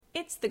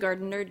It's the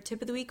Garden Nerd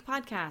Tip of the Week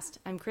podcast.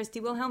 I'm Christy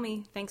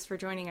Wilhelmi. Thanks for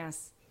joining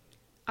us.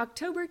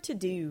 October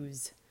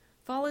to-dos.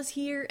 Fall is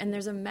here and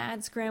there's a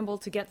mad scramble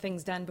to get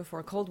things done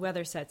before cold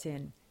weather sets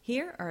in.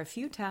 Here are a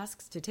few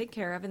tasks to take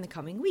care of in the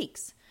coming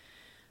weeks.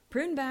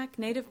 Prune back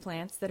native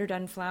plants that are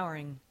done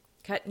flowering.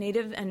 Cut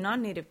native and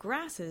non-native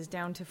grasses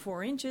down to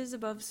 4 inches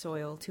above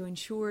soil to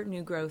ensure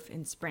new growth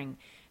in spring.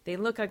 They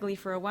look ugly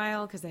for a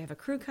while because they have a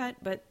crew cut,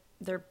 but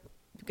they're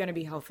going to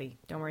be healthy.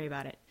 Don't worry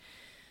about it.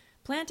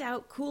 Plant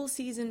out cool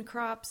season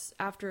crops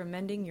after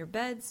amending your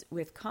beds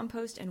with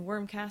compost and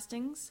worm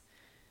castings.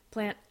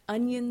 Plant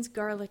onions,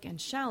 garlic,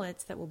 and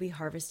shallots that will be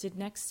harvested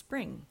next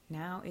spring.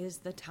 Now is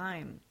the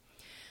time.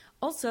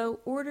 Also,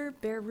 order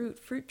bare root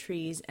fruit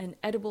trees and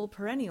edible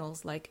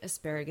perennials like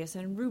asparagus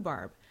and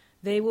rhubarb.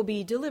 They will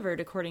be delivered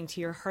according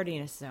to your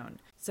hardiness zone.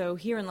 So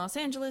here in Los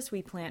Angeles,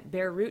 we plant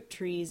bare root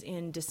trees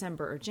in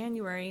December or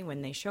January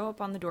when they show up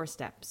on the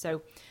doorstep.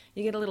 So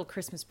you get a little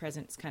Christmas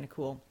present. It's kind of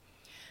cool.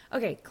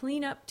 Okay,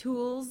 clean up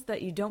tools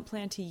that you don't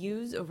plan to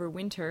use over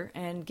winter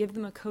and give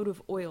them a coat of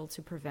oil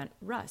to prevent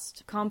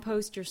rust.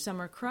 Compost your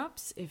summer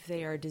crops if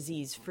they are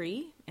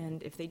disease-free,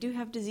 and if they do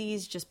have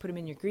disease, just put them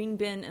in your green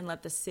bin and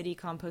let the city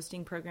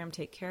composting program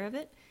take care of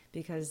it,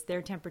 because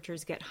their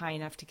temperatures get high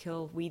enough to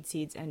kill weed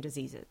seeds and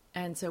diseases.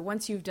 And so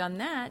once you've done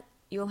that,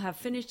 you'll have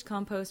finished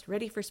compost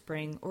ready for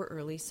spring or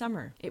early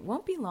summer. It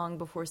won't be long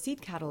before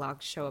seed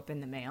catalogs show up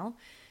in the mail,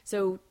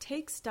 so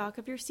take stock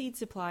of your seed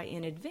supply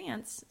in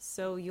advance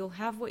so you'll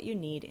have what you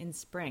need in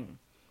spring.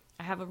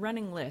 I have a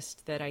running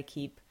list that I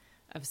keep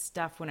of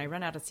stuff when I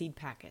run out of seed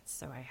packets,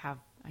 so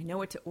I know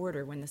what to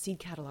order when the seed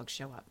catalogs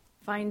show up.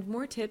 Find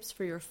more tips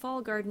for your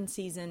fall garden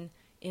season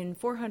in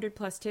 400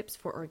 plus tips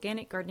for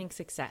organic gardening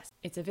success.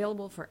 It's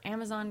available for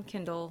Amazon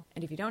Kindle,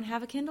 and if you don't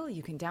have a Kindle,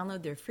 you can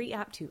download their free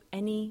app to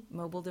any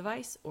mobile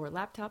device or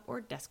laptop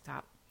or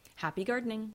desktop. Happy gardening!